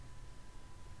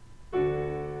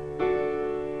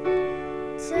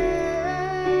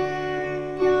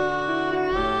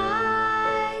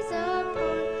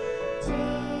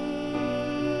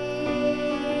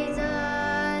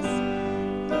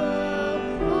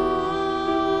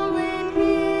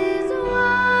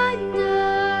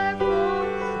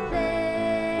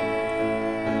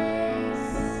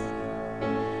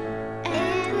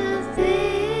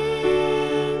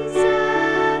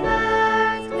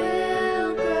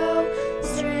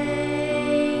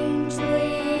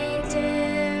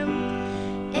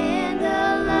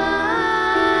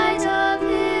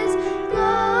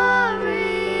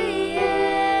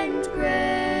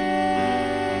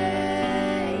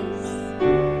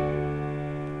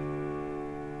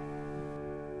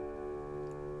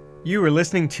You are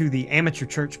listening to the Amateur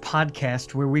Church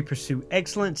podcast, where we pursue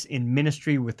excellence in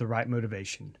ministry with the right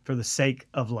motivation for the sake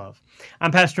of love.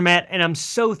 I'm Pastor Matt, and I'm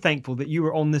so thankful that you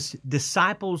are on this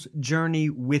disciples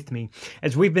journey with me.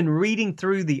 As we've been reading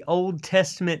through the Old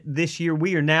Testament this year,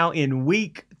 we are now in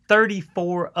week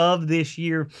 34 of this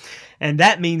year, and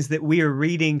that means that we are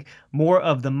reading more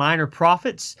of the minor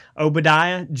prophets: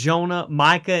 Obadiah, Jonah,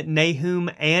 Micah, Nahum,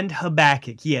 and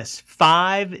Habakkuk. Yes,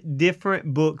 5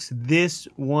 different books this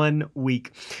one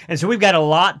week. And so we've got a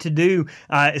lot to do,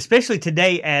 especially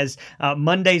today, as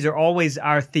Mondays are always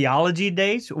our theology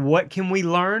days. What can we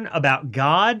learn about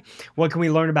God? What can we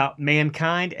learn about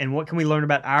mankind? And what can we learn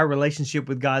about our relationship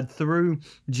with God through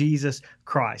Jesus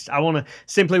Christ? I want to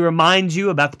simply remind you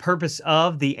about the purpose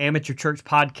of the Amateur Church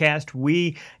podcast.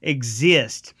 We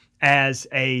exist as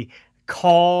a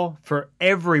call for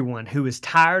everyone who is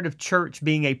tired of church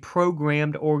being a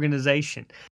programmed organization.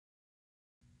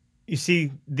 You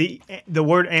see, the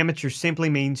word amateur simply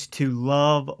means to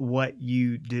love what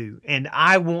you do. And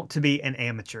I want to be an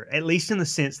amateur, at least in the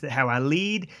sense that how I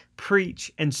lead,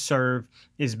 preach, and serve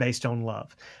is based on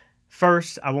love.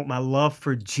 First, I want my love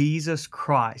for Jesus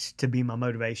Christ to be my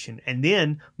motivation, and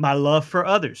then my love for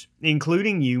others,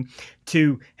 including you,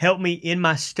 to help me in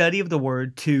my study of the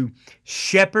Word to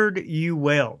shepherd you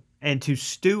well and to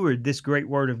steward this great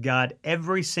Word of God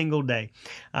every single day.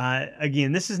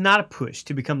 Again, this is not a push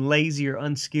to become lazy or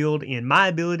unskilled in my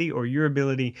ability or your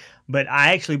ability, but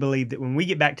I actually believe that when we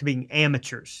get back to being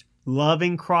amateurs,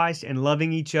 loving Christ and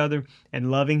loving each other and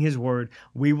loving His Word,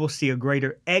 we will see a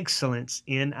greater excellence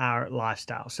in our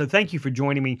lifestyle. So thank you for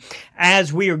joining me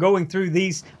as we are going through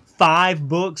these 5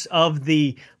 books of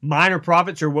the minor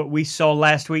prophets, or what we saw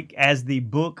last week as the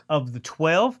book of the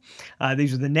 12.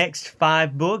 These are the next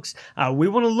 5 books. We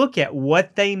want to look at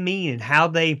what they mean and how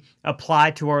they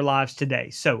apply to our lives today.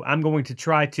 So I'm going to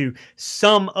try to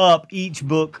sum up each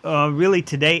book really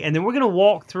today, and then we're going to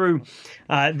walk through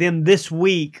them this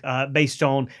week based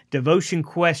on devotion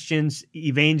questions,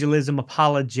 evangelism,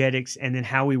 apologetics, and then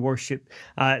how we worship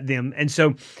them. And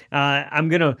so I'm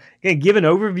going to give an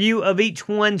overview of each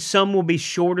one. Some will be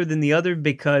shorter than the other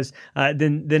because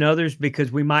than others,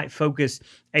 because we might focus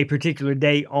a particular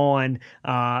day on,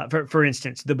 for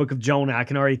instance, the book of Jonah. I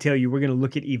can already tell you we're going to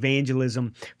look at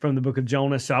evangelism from the book of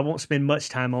Jonah, so I won't spend much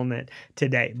time on that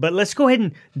today. But let's go ahead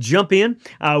and jump in.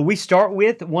 We start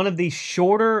with one of the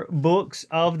shorter books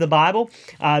of the Bible,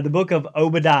 the book of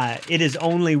Obadiah. It is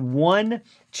only one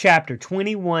chapter,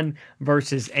 21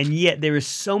 verses, and yet there is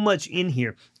so much in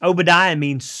here. Obadiah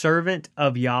means servant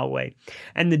of Yahweh.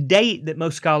 And the date that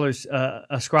most scholars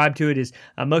ascribe to it is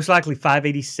most likely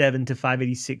 587 to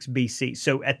 586 BC.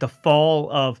 So at the fall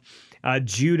of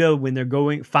Judah, when they're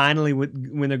going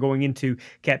into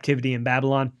captivity in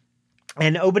Babylon.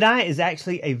 And Obadiah is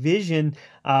actually a vision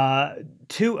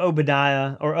to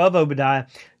Obadiah, or of Obadiah,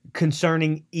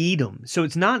 concerning Edom. So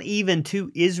it's not even to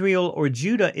Israel or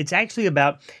Judah, it's actually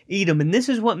about Edom. And this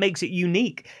is what makes it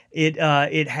unique. It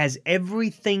has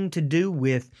everything to do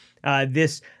with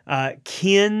this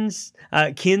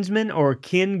kinsman or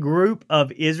kin group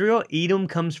of Israel. Edom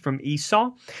comes from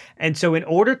Esau. And so in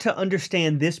order to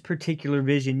understand this particular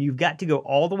vision, you've got to go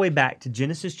all the way back to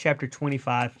Genesis chapter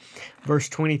 25, verse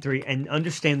 23, and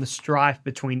understand the strife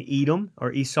between Edom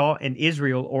or Esau and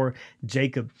Israel or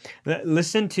Jacob.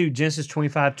 Listen to Genesis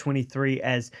 25:23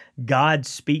 as God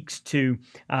speaks to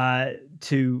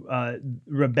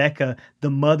Rebekah,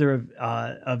 the mother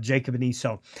of Jacob and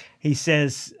Esau. He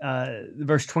says,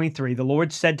 verse 23, the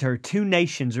Lord said to her, 2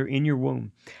 nations are in your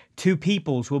womb. 2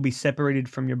 peoples will be separated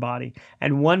from your body,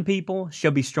 and one people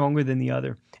shall be stronger than the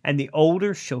other, and the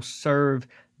older shall serve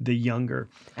the younger.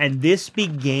 And this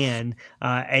began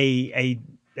a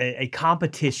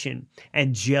competition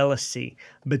and jealousy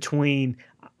between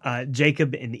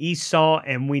Jacob and Esau,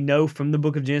 and we know from the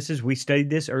book of Genesis, we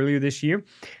studied this earlier this year,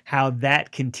 how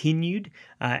that continued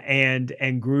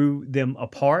and grew them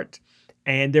apart.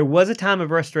 And there was a time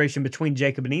of restoration between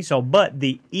Jacob and Esau, but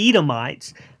the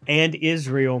Edomites and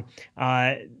Israel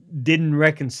didn't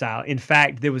reconcile. In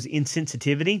fact, there was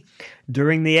insensitivity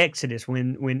during the Exodus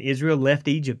when Israel left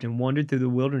Egypt and wandered through the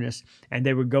wilderness, and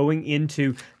they were going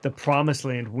into the promised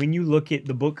land. When you look at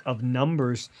the book of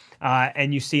Numbers,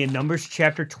 and you see in Numbers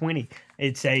chapter 20,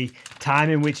 it's a time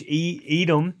in which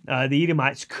Edom, the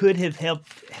Edomites, could have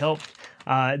helped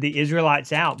the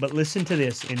Israelites out. But listen to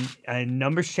this. In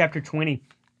Numbers chapter 20,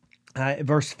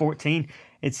 verse 14,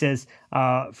 it says,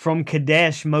 from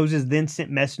Kadesh, Moses then sent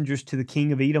messengers to the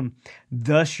king of Edom.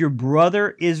 Thus your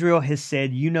brother Israel has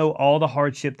said, you know all the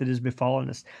hardship that has befallen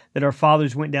us, that our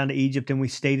fathers went down to Egypt and we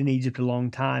stayed in Egypt a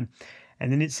long time.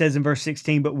 And then it says in verse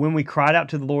 16, but when we cried out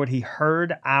to the Lord, he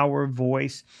heard our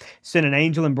voice, sent an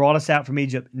angel and brought us out from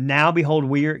Egypt. Now behold,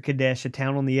 we are at Kadesh, a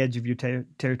town on the edge of your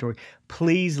territory.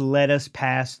 Please let us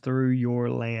pass through your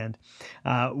land.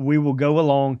 We will go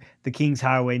along the king's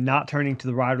highway, not turning to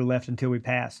the right or left until we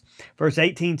pass. Verse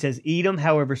 18 says, Edom,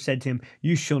 however, said to him,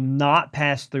 you shall not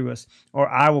pass through us, or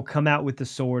I will come out with the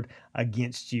sword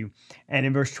against you. And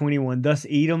in verse 21, thus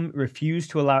Edom refused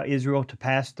to allow Israel to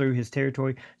pass through his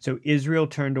territory, so Israel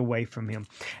turned away from him.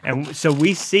 And so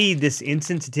we see this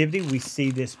insensitivity, we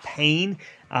see this pain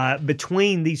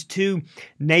between these two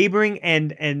neighboring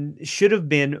and should have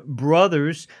been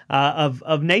brothers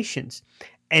of nations.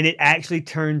 And it actually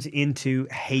turns into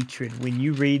hatred. When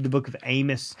you read the book of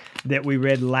Amos that we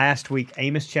read last week,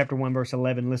 Amos chapter 1, verse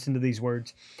 11, listen to these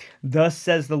words. Thus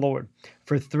says the Lord,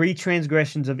 for 3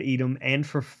 transgressions of Edom and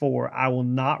for 4, I will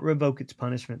not revoke its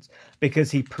punishments,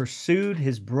 because he pursued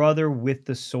his brother with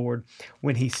the sword.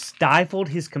 When he stifled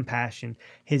his compassion,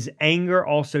 his anger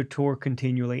also tore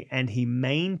continually, and he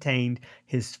maintained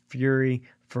his fury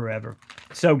forever.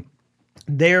 So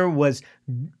there was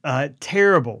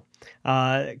terrible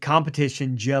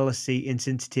competition, jealousy,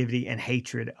 insensitivity, and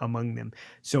hatred among them.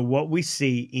 So what we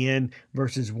see in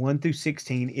verses 1 through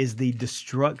 16 is the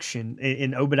destruction,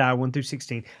 in Obadiah 1 through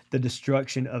 16, the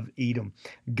destruction of Edom.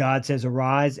 God says,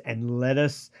 arise and let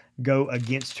us go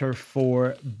against her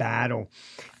for battle.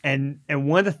 And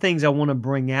one of the things I want to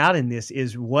bring out in this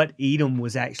is what Edom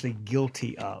was actually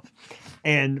guilty of.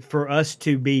 And for us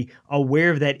to be aware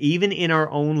of that even in our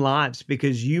own lives,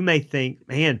 because you may think,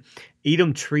 man,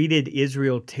 Edom treated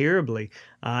Israel terribly,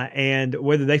 and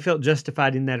whether they felt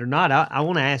justified in that or not, I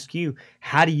want to ask you,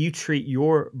 how do you treat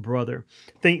your brother?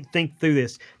 Think through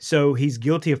this. So he's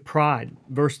guilty of pride.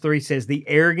 Verse 3 says, the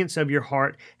arrogance of your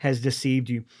heart has deceived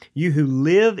you. You who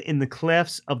live in the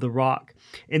clefts of the rock,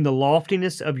 in the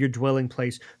loftiness of your dwelling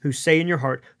place, who say in your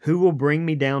heart, who will bring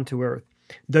me down to earth?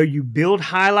 Though you build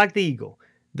high like the eagle,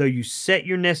 though you set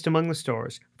your nest among the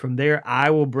stars, from there I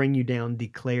will bring you down,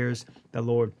 declares the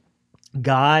Lord.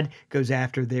 God goes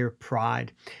after their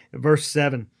pride. Verse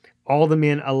 7, all the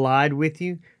men allied with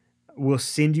you will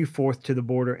send you forth to the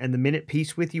border, and the men at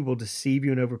peace with you will deceive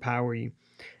you and overpower you.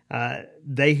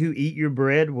 They who eat your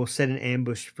bread will set an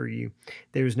ambush for you.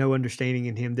 There is no understanding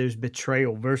in him. There's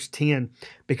betrayal. Verse 10,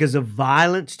 because of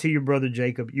violence to your brother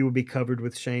Jacob, you will be covered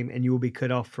with shame, and you will be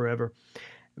cut off forever.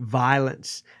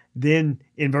 Violence. Then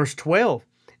in verse 12,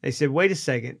 they said, wait a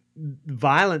second,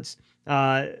 violence,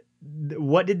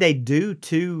 what did they do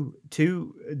to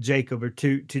Jacob or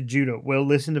to Judah? Well,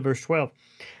 listen to verse 12.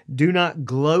 Do not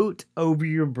gloat over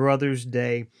your brother's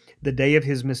day, the day of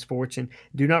his misfortune.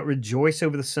 Do not rejoice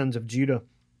over the sons of Judah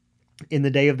in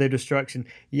the day of their destruction.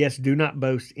 Yes, do not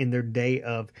boast in their day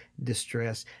of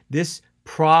distress. This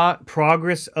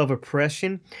progress of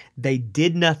oppression, they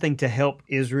did nothing to help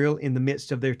Israel in the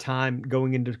midst of their time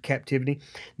going into captivity.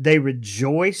 They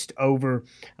rejoiced over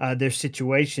their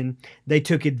situation. They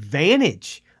took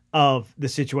advantage of the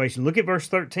situation. Look at verse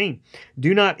 13.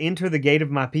 Do not enter the gate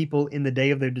of my people in the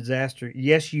day of their disaster.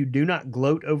 Yes, you do not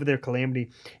gloat over their calamity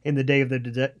in the day of their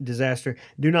disaster.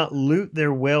 Do not loot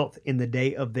their wealth in the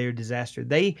day of their disaster.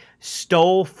 They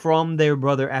stole from their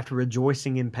brother after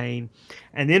rejoicing in pain.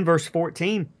 And then verse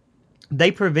 14, they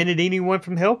prevented anyone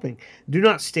from helping. Do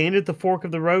not stand at the fork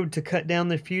of the road to cut down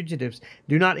their fugitives.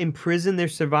 Do not imprison their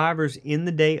survivors in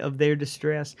the day of their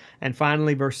distress. And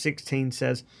finally, verse 16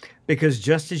 says, because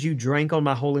just as you drank on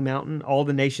my holy mountain, all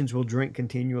the nations will drink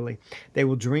continually. They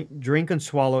will drink and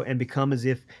swallow and become as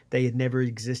if they had never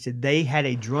existed. They had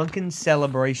a drunken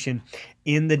celebration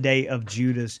in the day of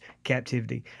Judah's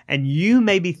captivity. And you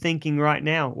may be thinking right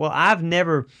now, well, I've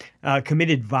never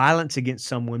committed violence against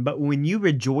someone, but when you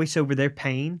rejoice over their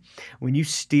pain, when you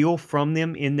steal from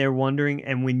them in their wandering,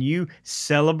 and when you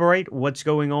celebrate what's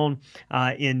going on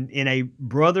in a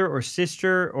brother or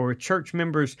sister or a church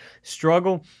member's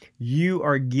struggle, you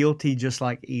are guilty just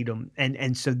like Edom.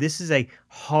 And so this is a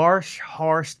harsh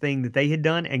thing that they had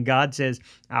done, and God says,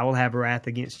 I will have wrath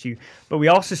against you. But we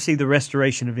also see the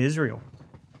restoration of Israel.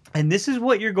 And this is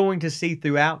what you're going to see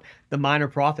throughout the minor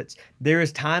prophets. There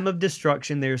is time of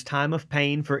destruction. There's time of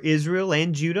pain for Israel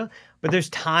and Judah, but there's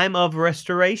time of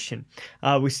restoration.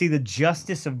 We see the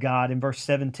justice of God in verse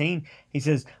 17. He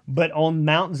says, but on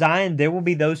Mount Zion there will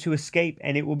be those who escape,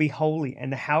 and it will be holy,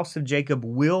 and the house of Jacob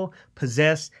will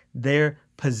possess their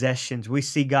possessions. We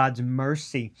see God's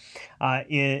mercy.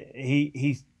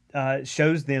 He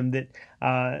shows them that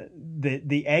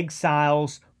the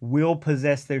exiles will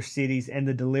possess their cities, and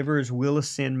the deliverers will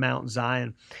ascend Mount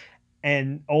Zion.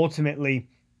 And ultimately,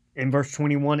 in verse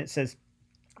 21, it says,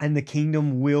 and the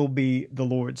kingdom will be the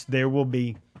Lord's. There will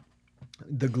be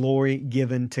the glory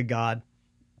given to God.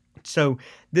 So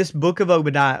this book of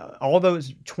Obadiah, all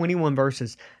those 21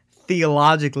 verses,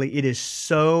 theologically, it is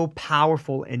so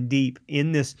powerful and deep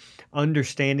in this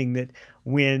understanding that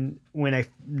when a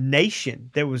nation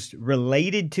that was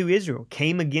related to Israel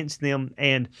came against them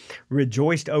and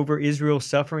rejoiced over Israel's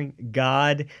suffering,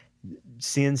 God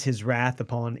sends his wrath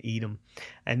upon Edom.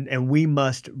 And we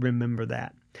must remember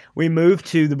that. We move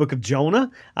to the book of Jonah.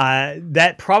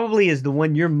 That probably is the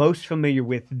one you're most familiar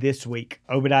with this week.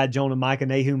 Obadiah, Jonah, Micah,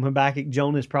 Nahum, Habakkuk.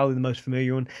 Jonah is probably the most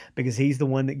familiar one because he's the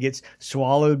one that gets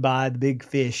swallowed by the big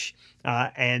fish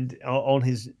and on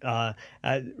his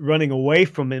running away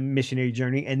from a missionary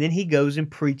journey. And then he goes and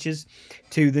preaches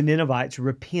to the Ninevites,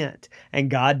 repent. And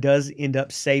God does end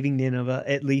up saving Nineveh,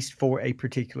 at least for a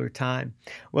particular time.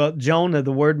 Well, Jonah,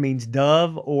 the word means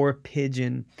dove or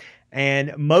pigeon.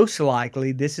 And most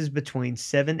likely, this is between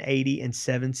 780 and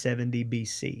 770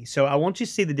 BC. So I want you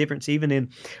to see the difference even in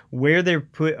where they're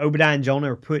put. Obadiah and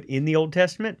Jonah are put in the Old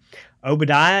Testament.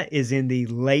 Obadiah is in the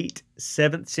late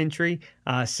 7th century,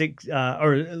 late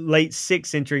 6th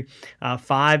century,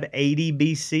 580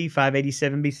 BC,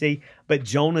 587 BC. But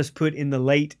Jonah's put in the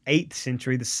late 8th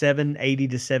century, the 780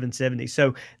 to 770.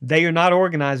 So they are not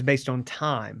organized based on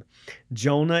time.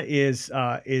 Jonah is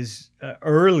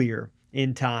earlier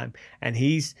in time, and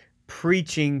he's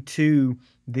preaching to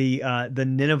the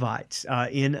Ninevites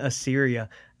in Assyria,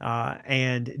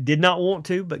 and did not want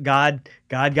to, but God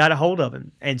got a hold of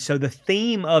him. And so the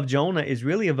theme of Jonah is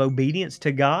really of obedience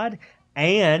to God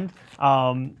and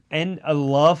a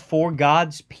love for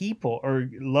God's people, or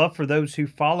love for those who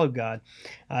follow God.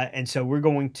 And so we're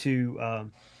going to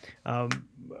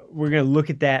look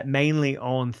at that mainly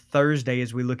on Thursday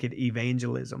as we look at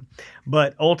evangelism.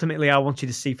 But ultimately, I want you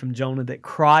to see from Jonah that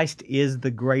Christ is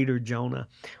the greater Jonah.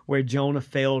 Where Jonah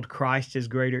failed, Christ is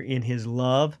greater in his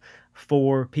love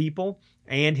for people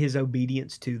and his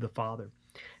obedience to the Father.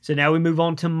 So now we move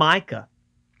on to Micah.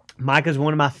 Micah is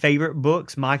one of my favorite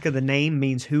books. Micah, the name,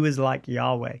 means who is like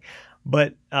Yahweh.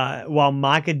 But while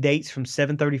Micah dates from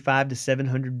 735 to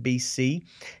 700 BC,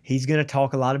 he's going to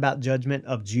talk a lot about judgment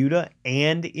of Judah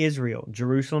and Israel,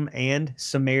 Jerusalem and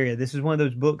Samaria. This is one of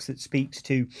those books that speaks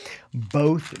to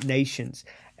both nations.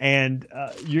 And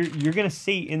you're going to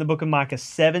see in the book of Micah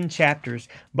 7 chapters,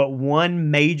 but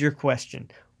one major question: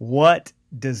 what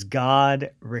does God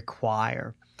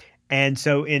require? And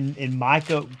so in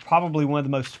Micah, probably one of the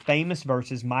most famous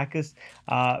verses, Micah's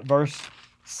chapter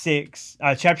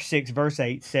 6, verse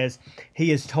 8 says, "He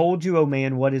has told you, O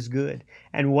man, what is good,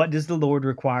 and what does the Lord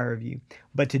require of you,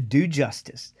 but to do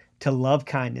justice, to love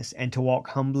kindness, and to walk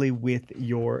humbly with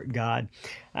your God."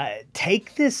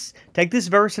 Take this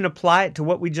verse and apply it to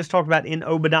what we just talked about in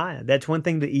Obadiah. That's one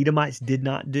thing the Edomites did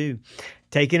not do.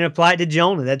 Take it and apply it to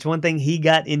Jonah. That's one thing he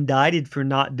got indicted for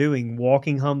not doing,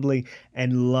 walking humbly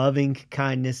and loving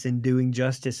kindness and doing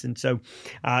justice. And so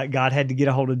God had to get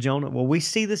a hold of Jonah. Well, we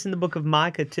see this in the book of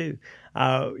Micah too.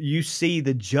 You see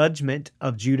the judgment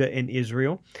of Judah and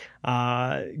Israel.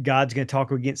 God's going to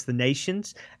talk against the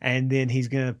nations, and then he's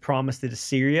going to promise that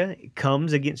Assyria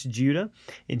comes against Judah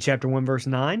in chapter 1, verse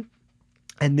 9.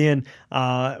 And then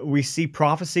we see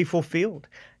prophecy fulfilled.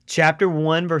 Chapter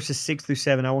 1, verses 6 through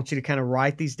 7. I want you to kind of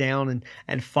write these down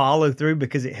and follow through,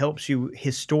 because it helps you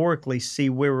historically see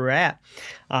where we're at.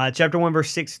 Chapter 1,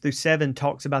 verse 6 through 7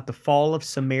 talks about the fall of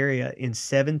Samaria in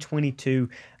 722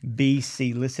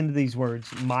 BC. Listen to these words.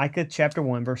 Micah chapter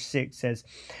 1, verse 6 says,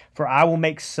 "For I will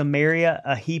make Samaria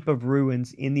a heap of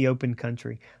ruins in the open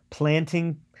country,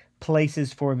 planting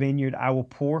places for a vineyard. I will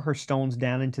pour her stones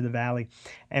down into the valley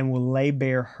and will lay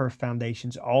bare her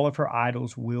foundations. All of her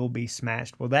idols will be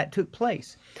smashed." Well, that took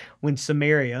place when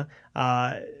Samaria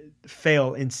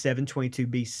fell in 722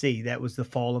 BC. That was the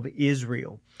fall of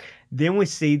Israel. Then we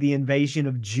see the invasion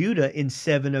of Judah in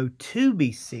 702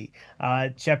 BC.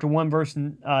 Chapter 1, verse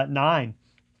 9.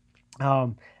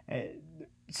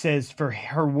 Says, "For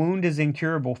her wound is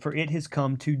incurable, for it has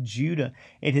come to Judah.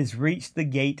 It has reached the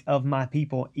gate of my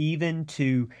people, even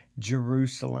to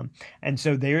Jerusalem." And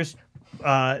so there's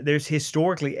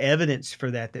historically evidence for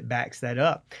that backs that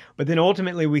up. But then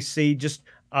ultimately we see just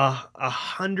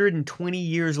 120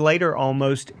 years later,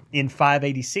 almost in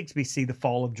 586 BC, the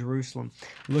fall of Jerusalem.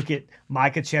 Look at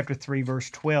Micah chapter 3, verse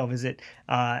 12,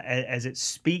 as it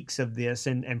speaks of this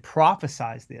and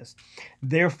prophesies this.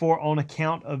 "Therefore, on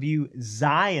account of you,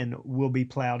 Zion will be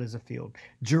plowed as a field.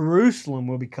 Jerusalem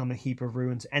will become a heap of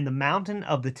ruins, and the mountain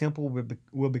of the temple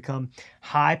will become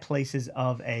high places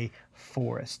of a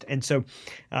forest." And so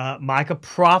Micah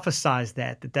prophesies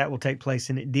that will take place,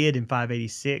 and it did in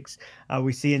 586.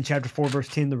 We see in chapter 4, verse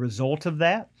 10, the result of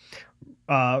that.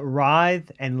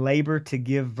 writhe and labor to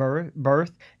give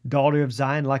birth, daughter of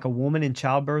Zion, like a woman in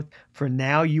childbirth. For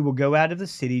now you will go out of the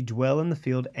city, dwell in the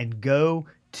field, and go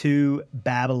to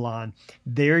Babylon.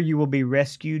 There you will be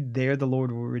rescued. There the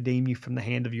Lord will redeem you from the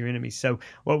hand of your enemies. So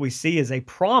what we see is a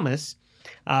promise,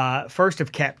 first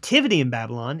of captivity in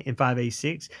Babylon in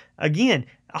 586. Again,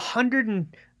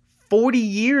 140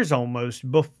 years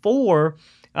almost before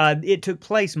it took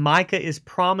place. Micah is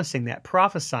promising that,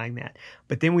 prophesying that.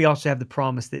 But then we also have the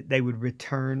promise that they would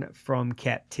return from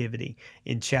captivity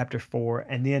in chapter 4.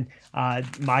 And then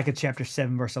Micah chapter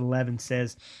 7 verse 11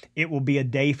 says, it will be a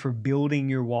day for building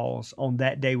your walls. On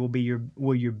that day will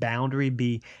your boundary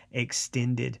be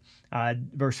extended.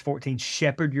 Verse 14,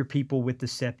 shepherd your people with the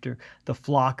scepter, the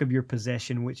flock of your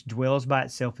possession, which dwells by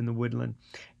itself in the woodland.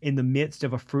 In the midst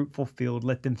of a fruitful field,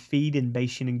 let them feed in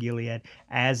Bashan and Gilead,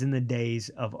 as in the days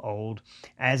of old,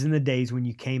 as in the days when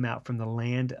you came out from the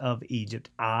land of Egypt.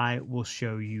 I will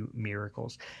show you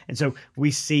miracles. And so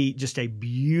we see just a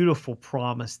beautiful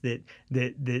promise that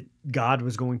God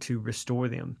was going to restore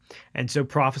them. And so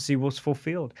prophecy was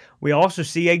fulfilled. We also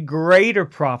see a greater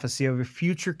prophecy of a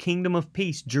future kingdom of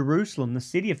peace, Jerusalem, the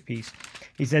city of peace.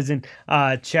 He says in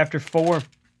chapter 4,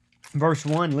 verse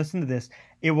 1, listen to this.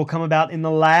 It will come about in the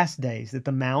last days that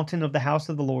the mountain of the house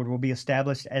of the Lord will be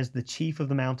established as the chief of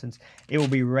the mountains. It will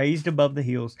be raised above the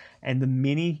hills, and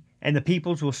the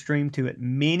peoples will stream to it.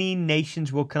 Many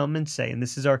nations will come and say, and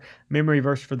this is our memory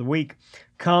verse for the week,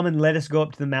 come and let us go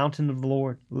up to the mountain of the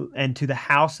Lord and to the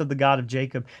house of the God of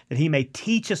Jacob, that he may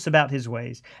teach us about his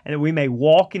ways, and that we may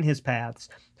walk in his paths.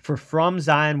 For from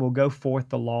Zion will go forth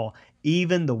the law,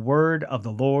 even the word of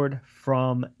the Lord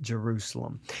from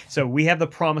Jerusalem. So we have the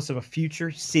promise of a future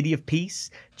city of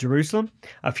peace, Jerusalem,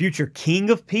 a future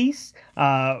king of peace.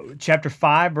 Chapter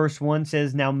 5, verse 1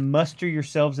 says, now muster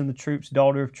yourselves in the troops,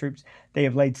 daughter of troops. They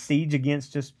have laid siege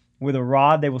against us. With a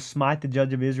rod they will smite the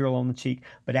judge of Israel on the cheek.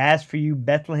 But as for you,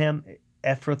 Bethlehem,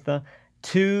 Ephrathah,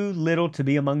 too little to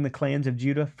be among the clans of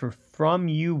Judah, for from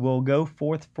you will go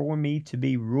forth for me to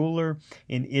be ruler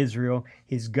in Israel.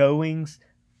 His goings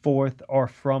forth are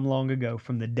from long ago,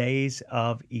 from the days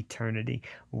of eternity.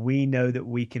 We know that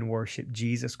we can worship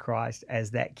Jesus Christ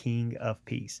as that King of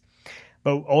peace.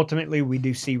 But ultimately, we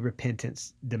do see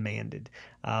repentance demanded.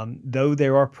 Though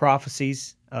there are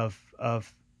prophecies of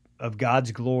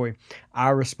God's glory,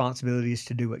 our responsibility is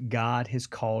to do what God has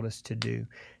called us to do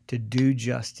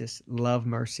justice, love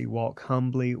mercy, walk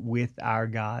humbly with our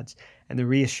gods. And the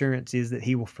reassurance is that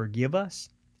he will forgive us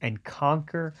and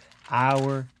conquer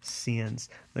our sins.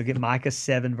 Look at Micah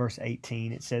 7, verse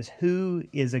 18. It says, who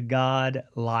is a God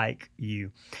like you?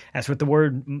 That's what the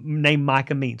word name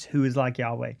Micah means. Who is like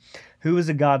Yahweh? Who is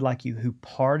a God like you, who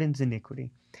pardons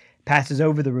iniquity, passes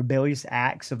over the rebellious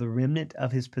acts of the remnant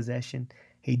of his possession?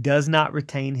 He does not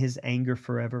retain his anger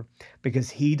forever, because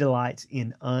he delights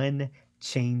in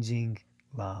unchanging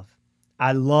love.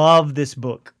 I love this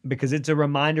book because it's a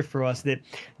reminder for us that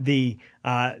the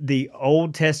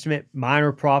Old Testament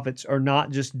minor prophets are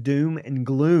not just doom and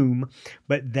gloom,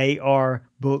 but they are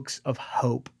books of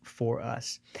hope for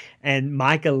us. And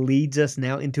Micah leads us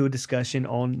now into a discussion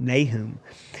on Nahum.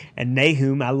 And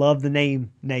Nahum, I love the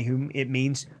name Nahum. It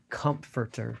means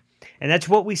comforter. And that's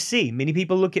what we see. Many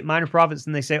people look at minor prophets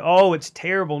and they say, oh, it's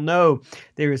terrible. No,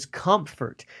 there is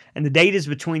comfort. And the date is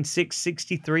between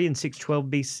 663 and 612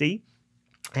 BC.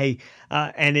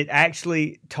 And it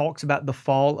actually talks about the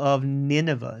fall of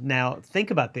Nineveh. Now,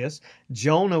 think about this.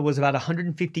 Jonah was about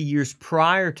 150 years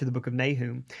prior to the book of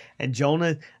Nahum, and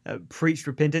Jonah preached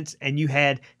repentance, and you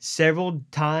had several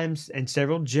times and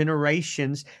several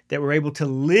generations that were able to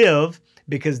live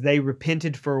because they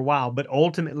repented for a while. But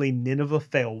ultimately, Nineveh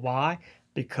fell. Why?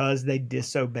 Because they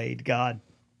disobeyed God.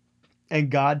 And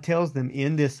God tells them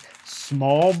in this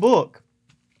small book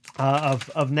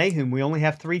of Nahum, we only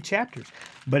have 3 chapters,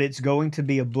 but it's going to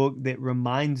be a book that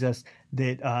reminds us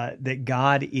that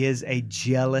God is a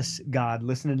jealous God.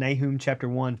 Listen to Nahum chapter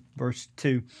 1, verse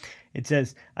 2. It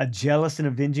says, a jealous and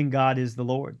avenging God is the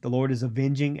Lord. The Lord is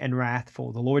avenging and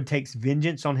wrathful. The Lord takes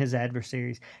vengeance on his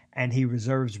adversaries, and he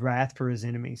reserves wrath for his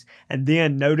enemies. And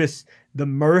then notice the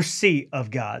mercy of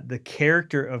God, the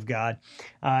character of God.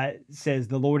 Says,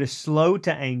 the Lord is slow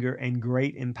to anger and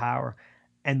great in power,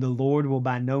 and the Lord will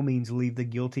by no means leave the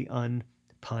guilty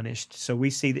unpunished. So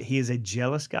we see that he is a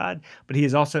jealous God, but he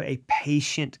is also a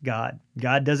patient God.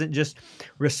 God doesn't just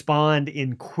respond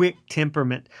in quick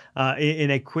temperament,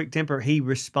 in a quick temper. He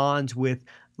responds with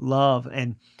love.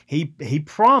 And he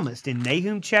promised in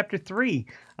Nahum chapter 3,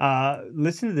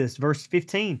 listen to this, verse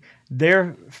 15,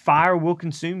 their fire will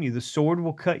consume you. The sword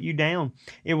will cut you down.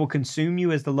 It will consume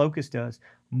you as the locust does.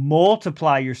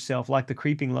 multiply yourself like the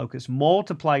creeping locust,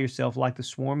 multiply yourself like the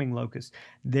swarming locust.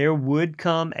 There would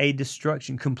come a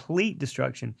destruction, complete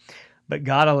destruction. But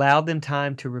God allowed them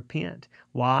time to repent.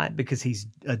 Why? Because He's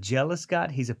a jealous God.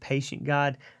 He's a patient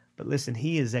God. But listen,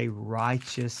 He is a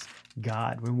righteous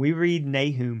God. When we read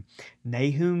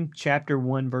Nahum chapter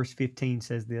 1, verse 15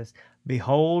 says this,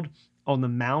 "Behold, on the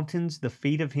mountains the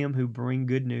feet of him who bring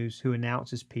good news, who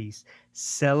announces peace.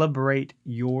 Celebrate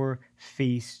your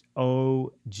feast,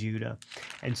 O Judah."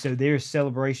 And so there's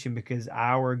celebration because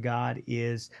our God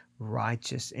is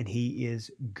righteous and He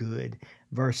is good.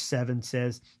 Verse 7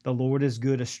 says, "The Lord is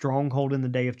good, a stronghold in the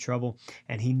day of trouble,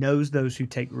 and He knows those who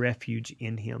take refuge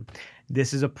in Him."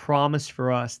 This is a promise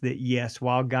for us that yes,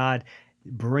 while God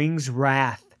brings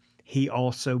wrath, He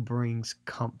also brings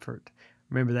comfort.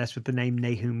 Remember, that's what the name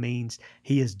Nahum means.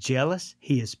 He is jealous,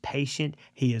 He is patient,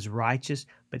 He is righteous,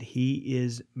 but He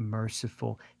is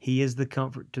merciful. He is the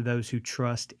comfort to those who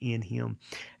trust in Him.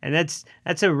 And that's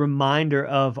a reminder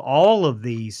of all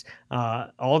these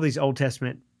Old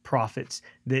Testament prophets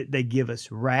that they give us.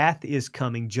 Wrath is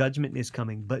coming, judgment is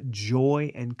coming, but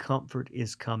joy and comfort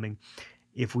is coming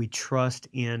if we trust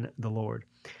in the Lord.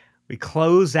 We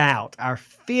close out our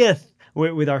fifth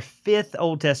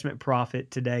Old Testament prophet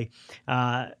today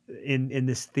in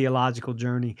this theological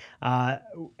journey,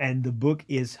 and the book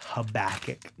is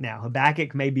Habakkuk. Now,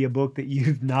 Habakkuk may be a book that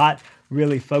you've not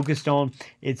really focused on.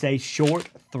 It's a short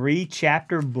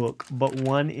 3-chapter book, but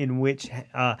one in which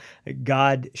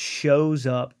God shows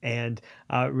up and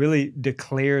really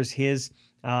declares His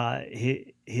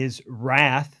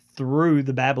wrath through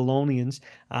the Babylonians,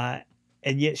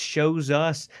 and yet shows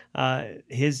us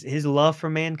his love for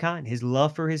mankind, His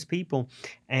love for His people,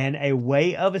 and a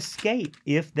way of escape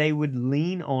if they would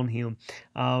lean on Him.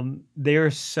 There are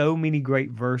so many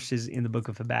great verses in the book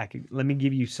of Habakkuk. Let me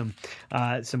give you some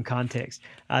context.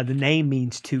 The name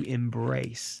means to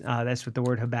embrace. That's what the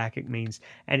word Habakkuk means,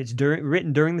 and it's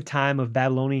written during the time of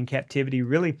Babylonian captivity,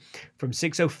 really from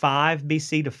 605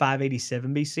 BC to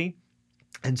 587 BC.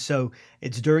 And so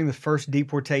it's during the first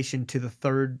deportation to the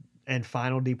third and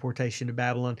final deportation to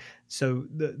Babylon. So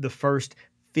the first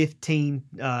 15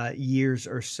 years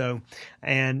or so.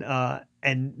 And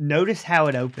notice how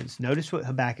it opens. Notice what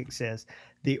Habakkuk says.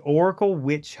 "The oracle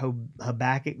which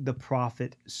Habakkuk the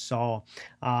prophet saw,"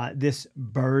 this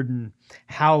burden.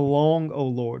 "How long, O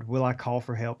Lord, will I call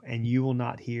for help, and you will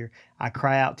not hear? I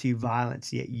cry out to you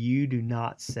violence, yet you do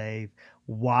not save.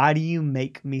 Why do you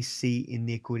make me see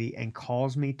iniquity and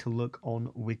cause me to look on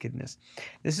wickedness?"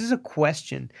 This is a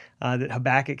question that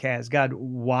Habakkuk has. God,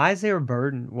 why is there a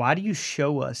burden? Why do you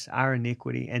show us our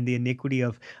iniquity and the iniquity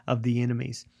of the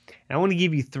enemies? And I want to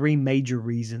give you 3 major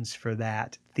reasons for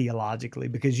that theologically,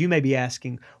 because you may be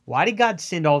asking, why did God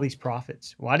send all these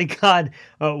prophets? Why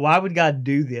would God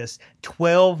do this?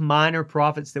 12 minor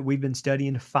prophets that we've been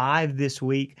studying, 5 this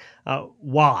week.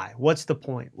 Why? What's the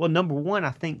point? Well, number one,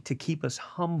 I think to keep us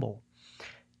humble,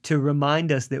 to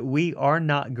remind us that we are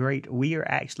not great. We are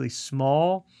actually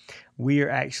small. We are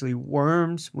actually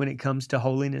worms when it comes to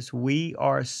holiness. We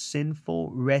are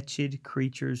sinful, wretched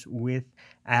creatures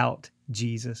without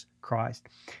Jesus Christ.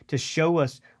 To show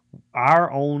us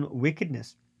our own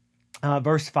wickedness.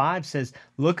 Verse 5 says,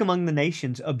 "Look among the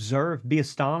nations, observe, be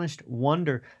astonished,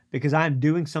 wonder, because I am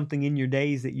doing something in your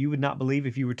days that you would not believe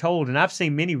if you were told." And I've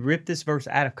seen many rip this verse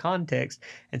out of context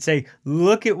and say,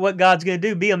 look at what God's going to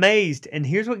do, be amazed. And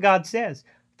here's what God says,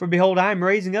 "For behold, I am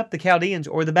raising up the Chaldeans,"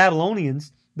 or the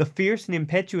Babylonians, "the fierce and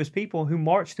impetuous people who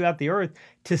march throughout the earth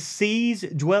to seize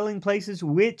dwelling places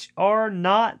which are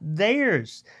not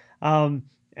theirs."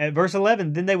 At verse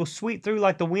 11, "Then they will sweep through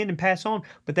like the wind and pass on,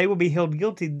 but they will be held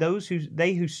guilty,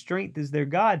 whose strength is their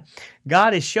God."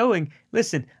 God is showing,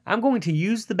 listen, I'm going to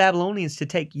use the Babylonians to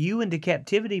take you into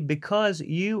captivity because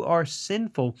you are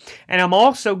sinful. And I'm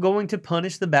also going to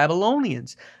punish the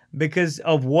Babylonians because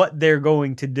of what they're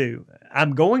going to do.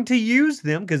 I'm going to use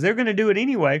them because they're going to do it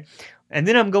anyway. And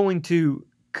then I'm going to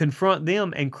confront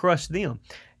them and crush them.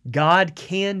 God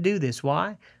can do this.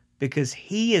 Why? Because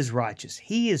He is righteous,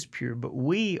 He is pure, but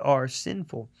we are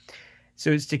sinful. So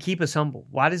it's to keep us humble.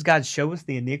 Why does God show us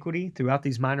the iniquity throughout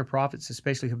these minor prophets,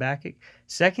 especially Habakkuk?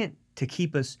 Second, to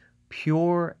keep us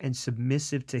pure and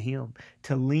submissive to Him,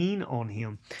 to lean on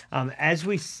Him. As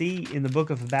we see in the book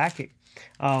of Habakkuk,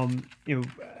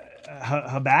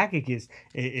 Habakkuk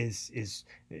is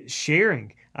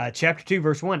sharing. Chapter 2,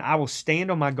 verse 1, "I will stand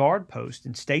on my guard post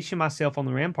and station myself on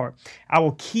the rampart. I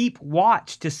will keep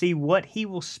watch to see what He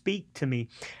will speak to me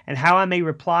and how I may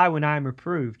reply when I am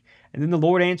reproved. And then the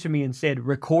Lord answered me and said,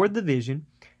 record the vision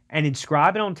and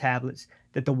inscribe it on tablets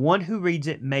that the one who reads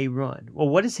it may run." Well,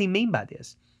 what does He mean by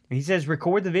this? He says,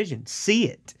 record the vision, see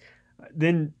it,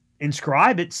 then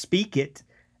inscribe it, speak it,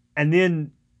 and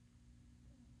then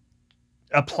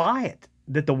apply it,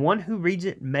 that the one who reads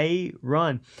it may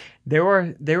run. There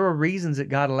are reasons that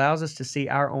God allows us to see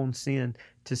our own sin,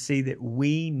 to see that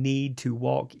we need to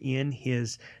walk in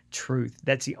His truth.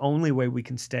 That's the only way we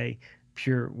can stay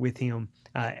pure with Him,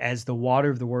 as the water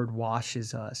of the Word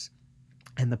washes us,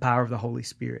 and the power of the Holy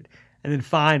Spirit. And then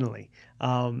finally,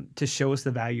 to show us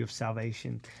the value of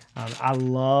salvation. I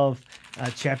love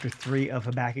chapter 3 of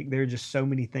Habakkuk. There are just so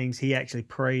many things he actually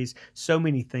prays, so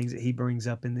many things that he brings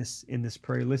up in this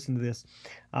prayer. Listen to this.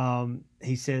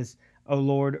 He says, "O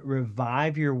Lord,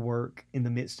 revive your work in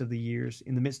the midst of the years.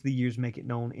 In the midst of the years, make it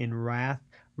known. In wrath,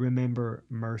 remember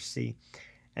mercy."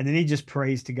 And then he just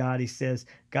prays to God. He says,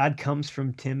 God comes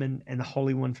from Teman and the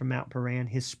Holy One from Mount Paran.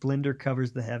 His splendor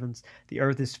covers the heavens. The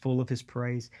earth is full of His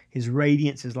praise. His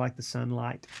radiance is like the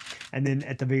sunlight. And then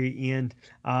at the very end,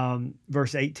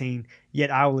 verse 18, yet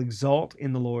I will exult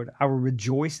in the Lord. I will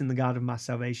rejoice in the God of my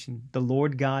salvation. The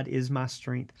Lord God is my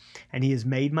strength, and He has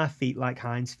made my feet like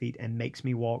hinds' feet and makes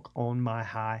me walk on my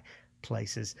high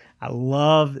places. I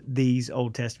love these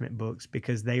Old Testament books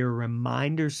because they are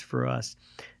reminders for us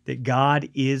that God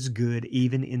is good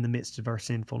even in the midst of our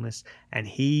sinfulness, and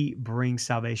He brings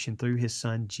salvation through His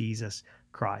Son, Jesus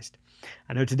Christ.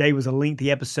 I know today was a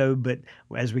lengthy episode, but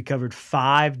as we covered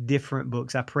 5 different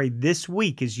books, I pray this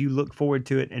week as you look forward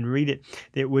to it and read it,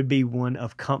 that it would be one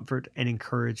of comfort and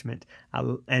encouragement,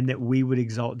 and that we would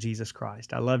exalt Jesus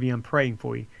Christ. I love you. I'm praying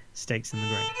for you. Stakes in the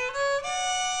ground.